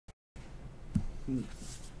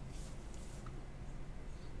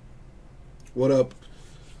What up?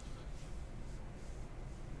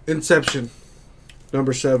 Inception,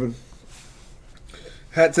 number 7.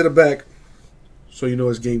 Hat to the back, so you know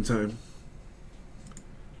it's game time.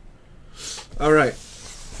 All right.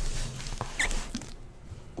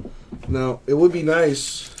 Now, it would be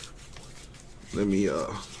nice. Let me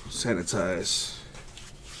sanitize.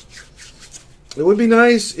 It would be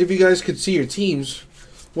nice if you guys could see your teams.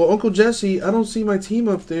 Well, Uncle Jesse, I don't see my team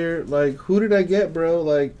up there. Like, who did I get, bro?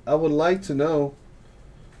 Like, I would like to know.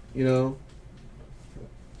 You know.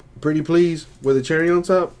 Pretty please, with a cherry on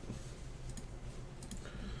top.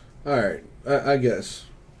 All right, I guess.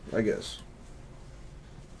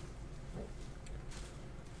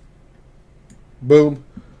 Boom.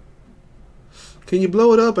 Can you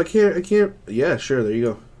blow it up? I can't. Yeah, sure. There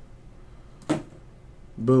you go.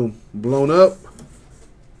 Boom. Blown up.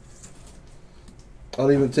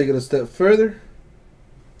 I'll even take it a step further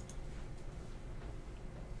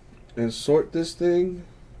and sort this thing.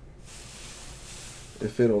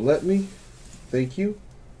 If it'll let me. Thank you.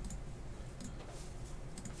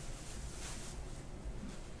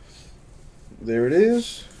 There it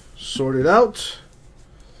is. Sort it out.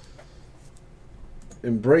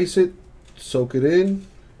 Embrace it. Soak it in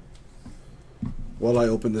while I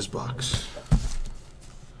open this box.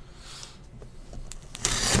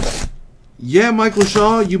 Yeah, Michael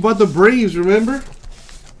Shaw, you bought the Braves, remember?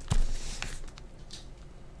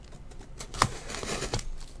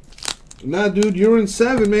 Nah, dude, you were in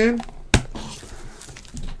 7, man.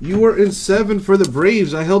 You were in 7 for the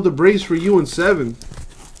Braves. I held the Braves for you in 7.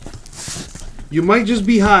 You might just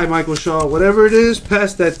be high, Michael Shaw. Whatever it is,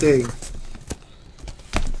 pass that thing.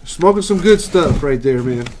 Smoking some good stuff right there,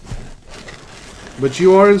 man. But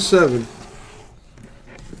you are in 7.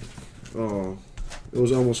 Oh, it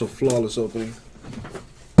was almost a flawless opening.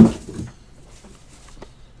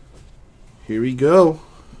 Here we go.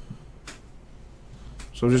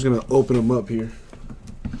 So I'm just going to open them up here.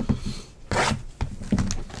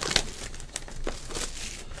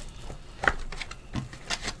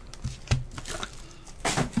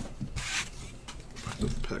 Put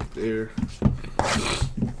the pack there.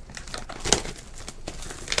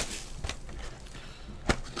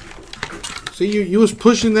 See, you was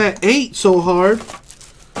pushing that 8 so hard,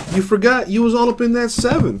 you forgot you was all up in that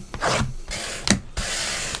 7.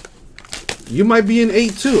 You might be in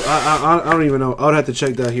 8 too. I don't even know. I would have to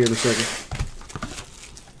check that here in a second.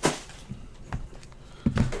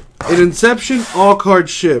 In Inception, all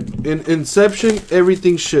cards ship. In Inception,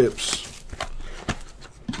 everything ships.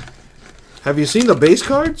 Have you seen the base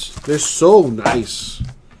cards? They're so nice.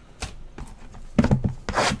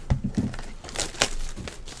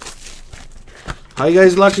 How you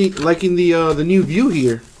guys liking the new view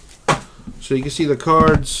here? So you can see the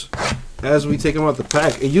cards as we take them out the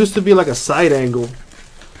pack. It used to be like a side angle,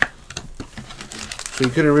 so you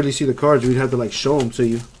couldn't really see the cards. We'd have to like show them to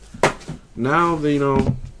you. Now they,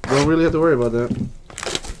 don't really have to worry about that.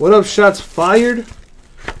 What up, shots fired?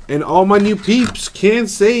 And all my new peeps can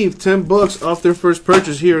save $10 off their first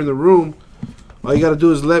purchase here in the room. All you gotta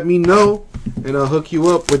do is let me know, and I'll hook you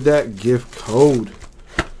up with that gift code,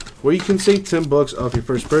 where you can save $10 off your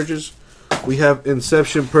first purchase. We have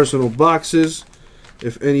Inception personal boxes.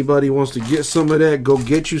 If anybody wants to get some of that, go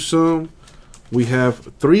get you some. We have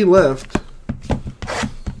 3 left.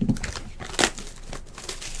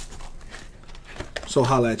 So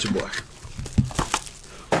holla at your boy.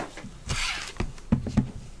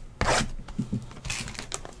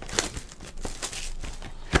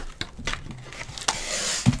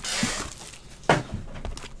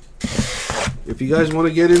 If you guys want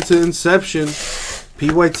to get into Inception,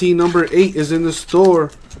 PYT number 8 is in the store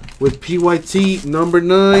with PYT number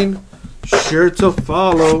 9. Sure to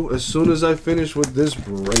follow as soon as I finish with this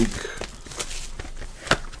break.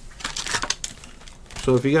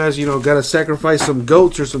 So if you guys, got to sacrifice some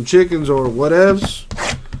goats or some chickens or whatevs,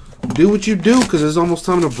 do what you do, because it's almost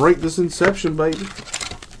time to break this Inception, baby.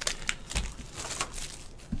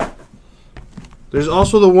 There's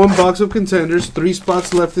also the 1 box of contenders. 3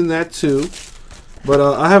 spots left in that too. But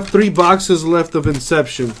I have 3 boxes left of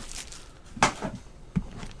Inception.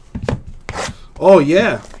 Oh,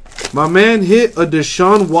 yeah. My man hit a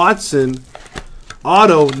Deshaun Watson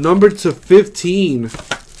auto numbered to 15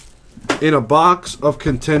 in a box of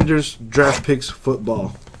Contenders Draft Picks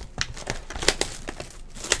football.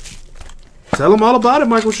 Tell him all about it,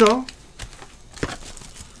 Michael Shaw.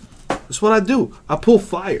 That's what I do. I pull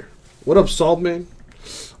fire. What up, Saltman?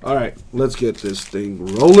 All right, let's get this thing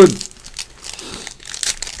rolling.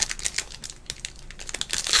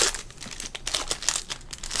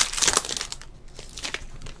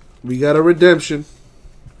 We got a redemption.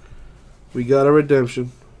 We got a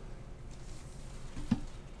redemption.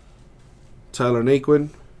 Tyler Naquin,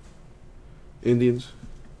 Indians.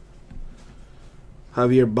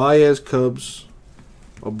 Javier Baez, Cubs.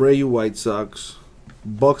 Abreu, White Sox.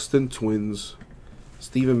 Buxton, Twins.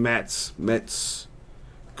 Steven Matz, Mets.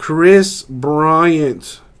 Chris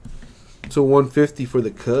Bryant to 150 for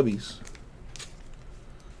the Cubbies.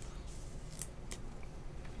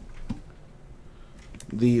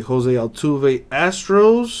 The Jose Altuve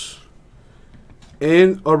Astros.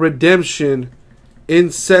 And a redemption.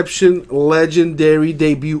 Inception legendary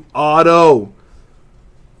debut auto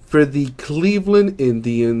for the Cleveland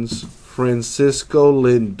Indians, Francisco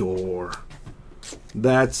Lindor.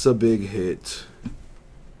 That's a big hit.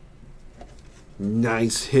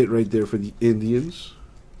 Nice hit right there for the Indians.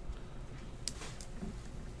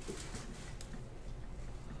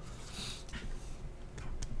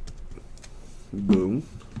 Boom.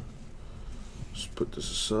 Let's put this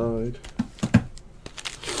aside.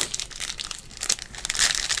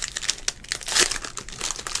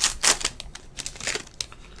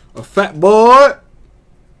 A fat boy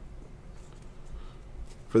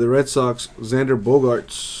for the Red Sox, Xander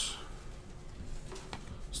Bogaerts.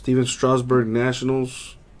 Steven Strasburg,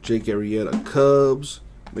 Nationals. Jake Arrieta, Cubs.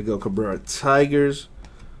 Miguel Cabrera, Tigers.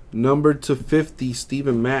 Numbered to 50,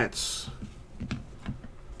 Steven Matz.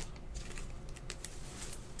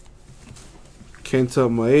 Kenta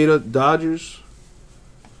Maeda, Dodgers.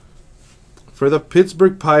 For the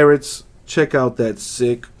Pittsburgh Pirates, check out that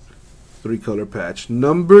sick 3-color patch.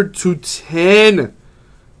 Number 210,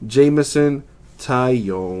 Jameson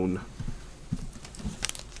Taillon.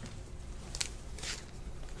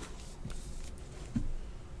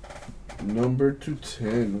 Number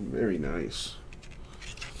 210, very nice.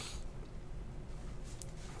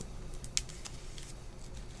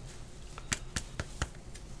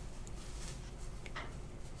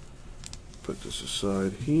 Put this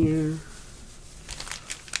aside here.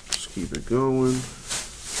 Just keep it going.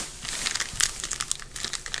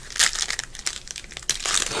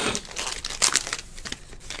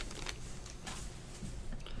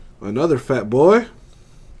 Another fat boy.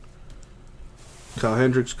 Kyle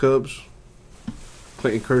Hendricks, Cubs.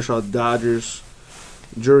 Clayton Kershaw, Dodgers.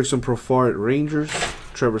 Jurickson Profar, Rangers.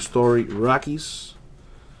 Trevor Story, Rockies.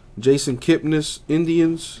 Jason Kipnis,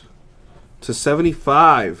 Indians. To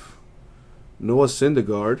 75, Noah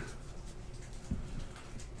Syndergaard.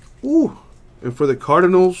 Ooh, and for the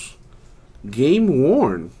Cardinals, game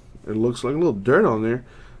worn. It looks like a little dirt on there.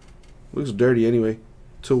 Looks dirty anyway.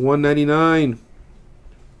 To 199.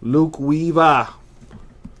 Luke Weaver.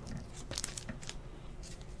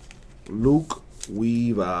 Luke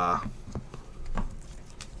Weaver.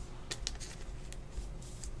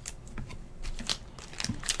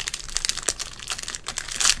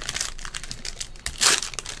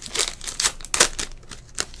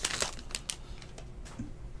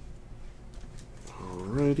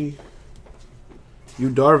 Alrighty. Yu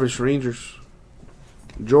Darvish, Rangers.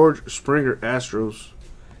 George Springer, Astros.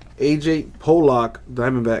 AJ Pollock,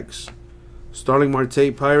 Diamondbacks. Starling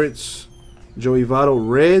Marte, Pirates. Joey Votto,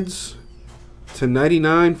 Reds. To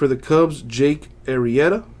 99 for the Cubs, Jake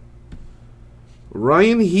Arrieta.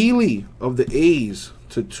 Ryan Healy of the A's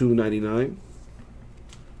to 299.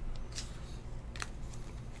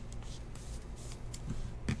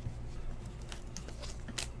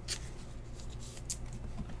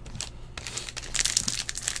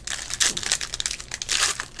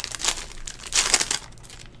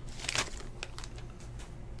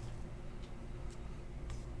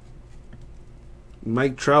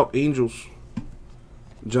 Mike Trout, Angels.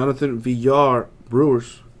 Jonathan Villar,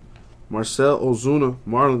 Brewers. Marcell Ozuna,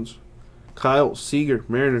 Marlins. Kyle Seager,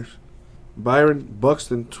 Mariners. Byron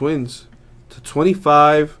Buxton, Twins. To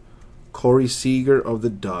 25, Corey Seager of the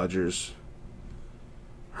Dodgers.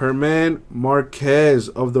 Herman Marquez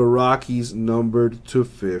of the Rockies, numbered to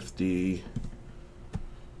 50.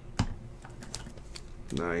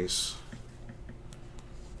 Nice.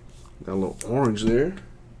 Got a little orange there.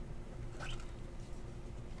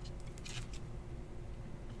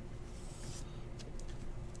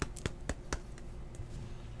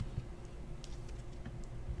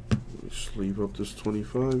 Sleeve up this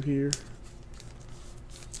 25 here.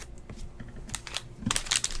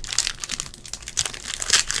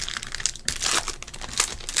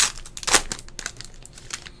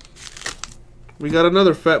 We got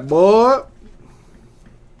another fat boy.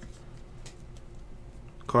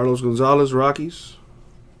 Carlos Gonzalez, Rockies.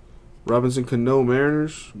 Robinson Cano,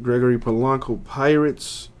 Mariners. Gregory Polanco,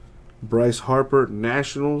 Pirates. Bryce Harper,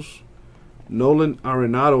 Nationals. Nolan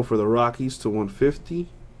Arenado for the Rockies to 150.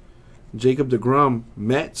 Jacob deGrom,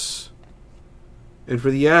 Mets. And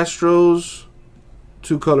for the Astros,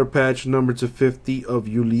 2-color patch, number /50 of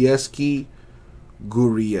Yulieski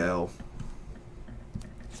Gurriel.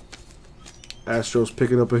 Astros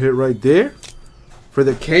picking up a hit right there. For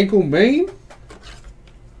the Kenko main,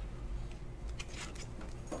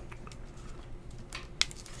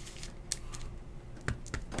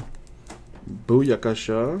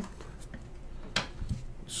 Booyakasha.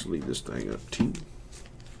 Let's leave this thing up too.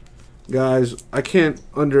 Guys, I can't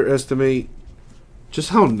underestimate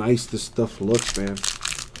just how nice this stuff looks, man.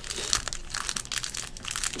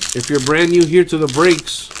 If you're brand new here to the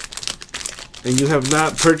breaks and you have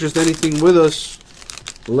not purchased anything with us,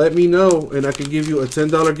 let me know and I can give you a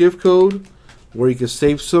 $10 gift code where you can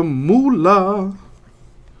save some moolah.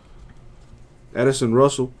 Addison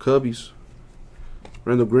Russell, Cubbies.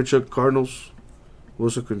 Randall Grichuk, Cardinals.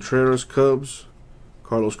 Wilson Contreras, Cubs.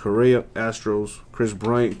 Carlos Correa, Astros. Chris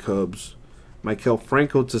Bryant, Cubs. Maikel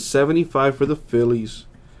Franco /75 for the Phillies.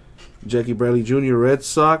 Jackie Bradley Jr., Red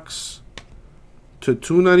Sox.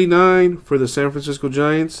 /299 for the San Francisco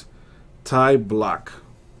Giants. Ty Block.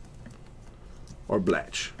 Or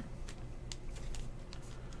Blatch.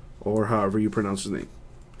 Or however you pronounce his name.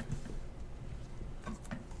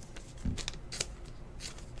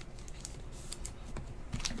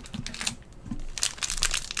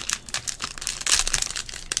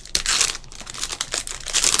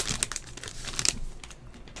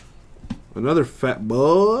 Another fat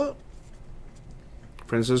ball.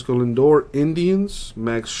 Francisco Lindor, Indians.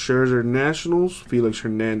 Max Scherzer, Nationals. Felix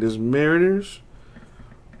Hernandez, Mariners.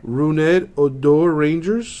 Rougned Odor,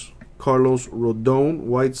 Rangers. Carlos Rodon,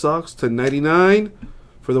 White Sox /99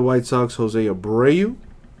 for the White Sox. Jose Abreu.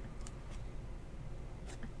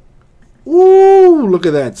 Ooh, look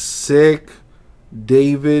at that sick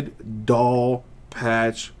David Dahl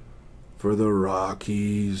patch for the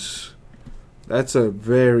Rockies. That's a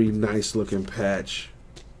very nice looking patch.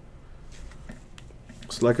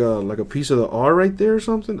 It's like a piece of the R right there or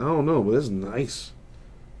something. I don't know, but it's nice.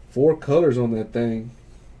 4 colors on that thing.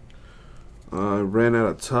 I ran out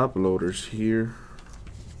of top loaders here.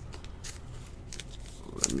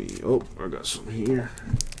 Let me. Oh, I got some here.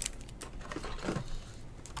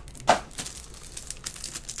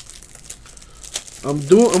 I'm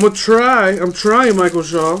gonna try. I'm trying, Michael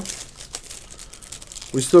Shaw.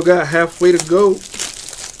 We still got halfway to go.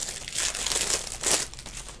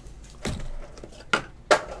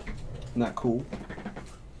 Not cool.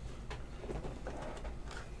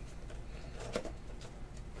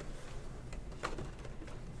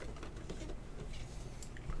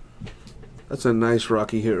 That's a nice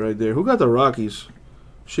Rocky hit right there. Who got the Rockies?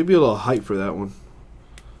 Should be a little hype for that one.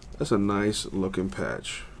 That's a nice looking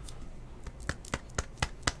patch.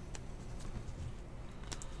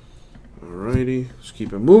 Alrighty, let's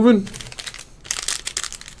keep it moving.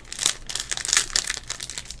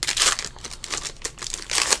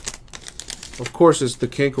 Of course, it's the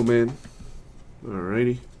Kenko man.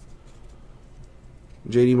 Alrighty.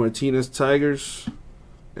 JD Martinez, Tigers.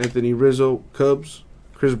 Anthony Rizzo, Cubs.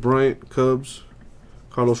 Chris Bryant, Cubs.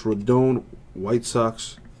 Carlos Rodon, White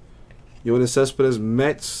Sox. Yoenis Cespedes,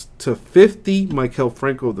 Mets /50. Maikel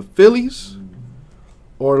Franco, the Phillies.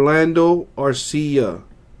 Orlando Arcia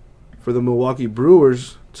for the Milwaukee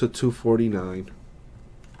Brewers /249.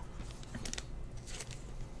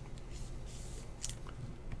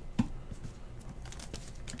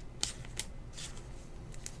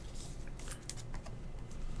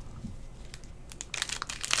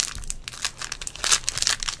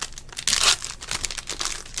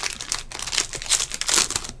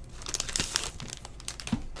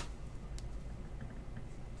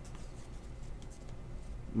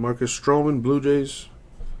 Marcus Stroman, Blue Jays.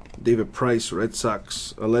 David Price, Red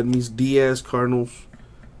Sox. Aledmys Diaz, Cardinals.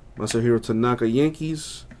 Masahiro Tanaka,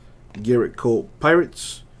 Yankees. Garrett Cole,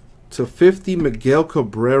 Pirates. /50, Miguel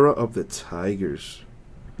Cabrera of the Tigers.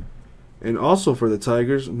 And also for the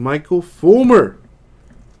Tigers, Michael Fulmer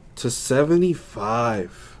 /75.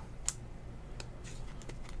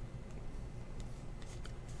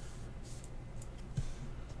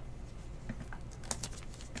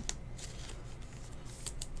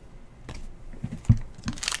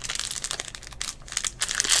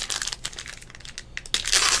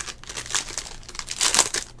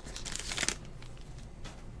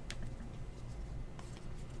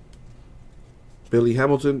 Billy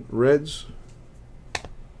Hamilton, Reds.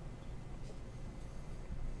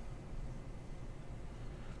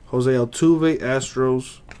 Jose Altuve,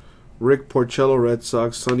 Astros. Rick Porcello, Red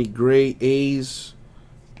Sox. Sonny Gray, A's.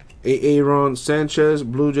 Aaron Sanchez,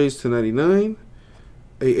 Blue Jays /99.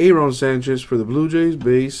 Aaron Sanchez for the Blue Jays,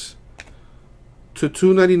 base. to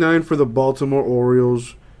 299 for the Baltimore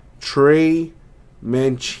Orioles, Trey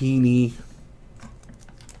Mancini.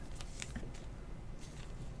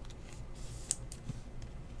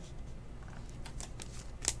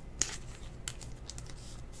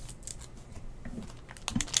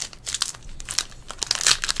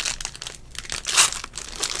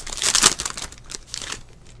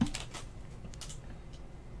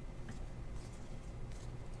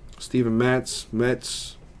 Steven Matz,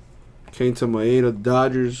 Mets. Kenta Maeda,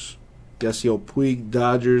 Dodgers. Yasiel Puig,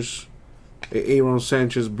 Dodgers. Aaron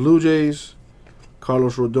Sanchez, Blue Jays.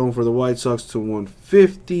 Carlos Rodon for the White Sox to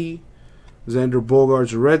 150. Xander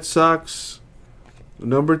Bogaerts, Red Sox.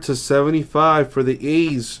 Number to 75 for the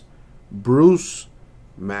A's, Bruce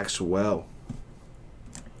Maxwell.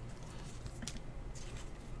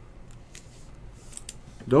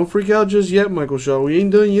 Don't freak out just yet, Michael Shaw. We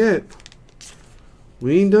ain't done yet.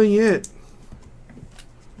 We ain't done yet.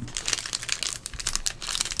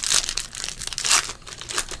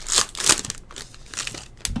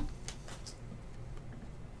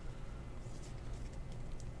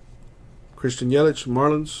 Christian Yelich,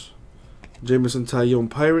 Marlins. Jameson Taillon,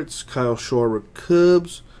 Pirates. Kyle Schwarber,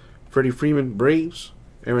 Cubs. Freddie Freeman, Braves.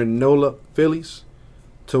 Aaron Nola, Phillies.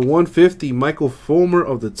 To 150, Michael Fulmer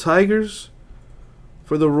of the Tigers.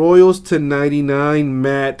 For the Royals to 99,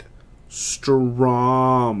 Matt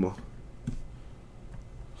Strom.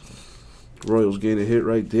 Royals getting a hit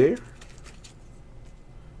right there.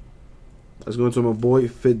 Let's go to my boy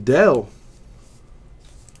Fidel.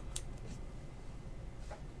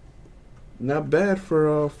 Not bad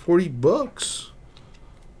for 40 bucks.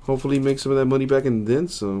 Hopefully make some of that money back and then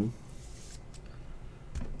some.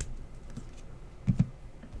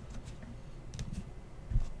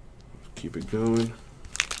 Keep it going.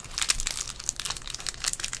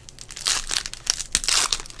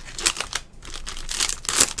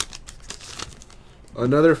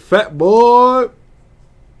 Another fat boy.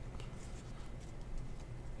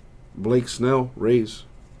 Blake Snell, Rays.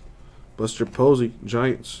 Buster Posey,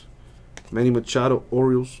 Giants. Manny Machado,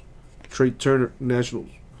 Orioles. Trey Turner, Nationals.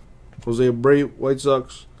 Jose Abreu, White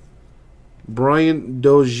Sox. Brian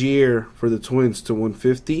Dozier for the Twins to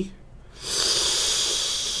 150.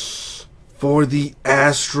 For the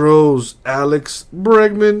Astros, Alex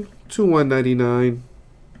Bregman to 199.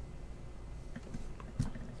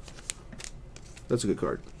 That's a good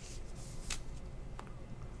card.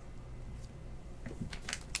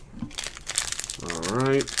 All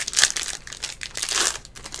right.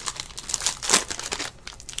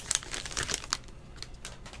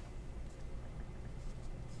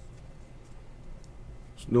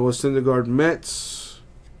 Noah Syndergaard, Mets.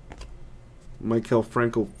 Maikel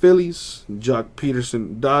Franco, Phillies. Jock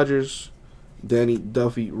Peterson, Dodgers. Danny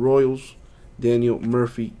Duffy, Royals. Daniel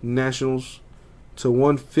Murphy, Nationals. To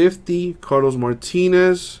 150, Carlos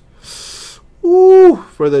Martinez. Ooh,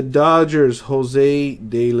 for the Dodgers, Jose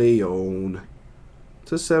De Leon.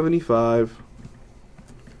 To 75.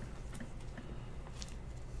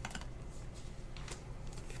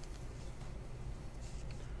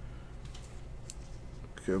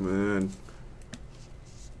 Come on.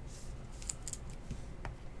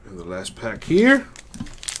 And the last pack here.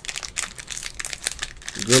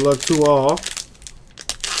 Good luck to all.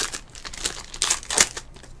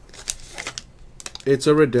 It's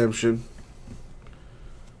a redemption.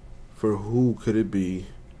 For who could it be?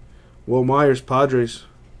 Will Myers, Padres.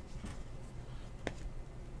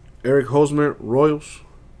 Eric Hosmer, Royals.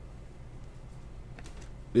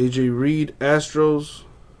 AJ Reed, Astros.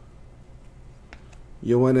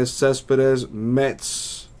 Yoenis Cespedes,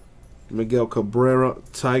 Mets. Miguel Cabrera,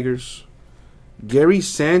 Tigers. Gary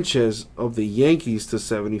Sanchez of the Yankees to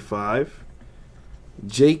 75.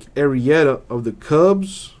 Jake Arrieta of the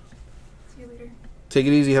Cubs. See you later. Take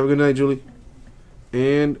it easy. Have a good night, Julie.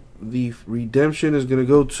 And the redemption is going to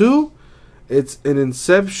go to, it's an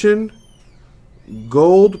Inception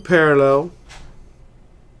Gold Parallel.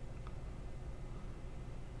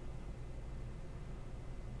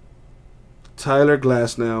 Tyler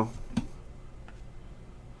Glasnow.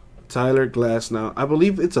 Tyler Glasnow. I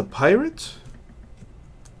believe it's a Pirate.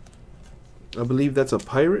 I believe that's a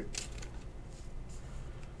Pirate.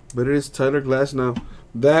 But it is Tyler Glasnow.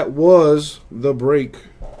 That was the break.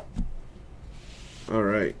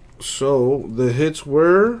 Alright. So the hits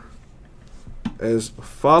were as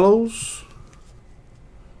follows.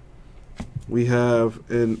 We have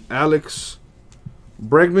an Alex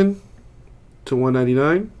Bregman to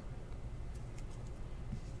 199.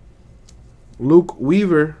 Luke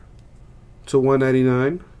Weaver to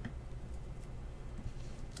 199.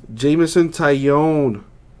 Jameson Taillon,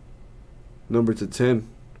 number to 10.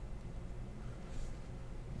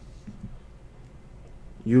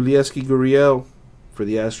 Yulieski Gurriel for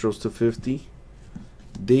the Astros to 50.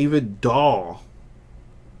 David Dahl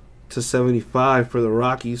to 75 for the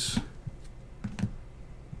Rockies.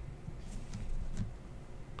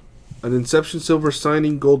 An Inception Silver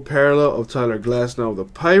signing gold parallel of Tyler Glasnow of the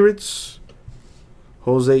Pirates.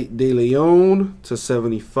 Jose De Leon to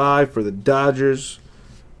 75 for the Dodgers.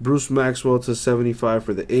 Bruce Maxwell to 75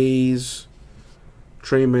 for the A's.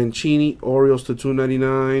 Trey Mancini, Orioles to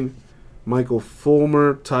 299. Michael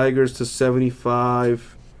Fulmer, Tigers to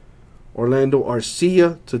 75. Orlando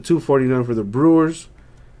Arcia to 249 for the Brewers.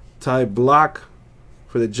 Ty Block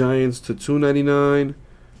for the Giants to 299.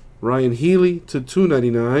 Ryan Healy to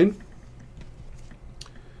 299.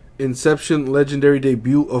 Inception legendary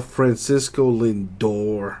debut of Francisco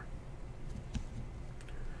Lindor.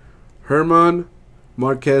 Herman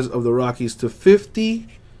Marquez of the Rockies to 50.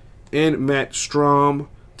 And Matt Strom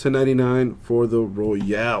to 99 for the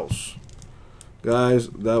Royals. Guys,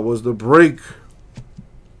 that was the break.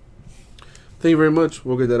 Thank you very much.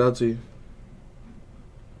 We'll get that out to you.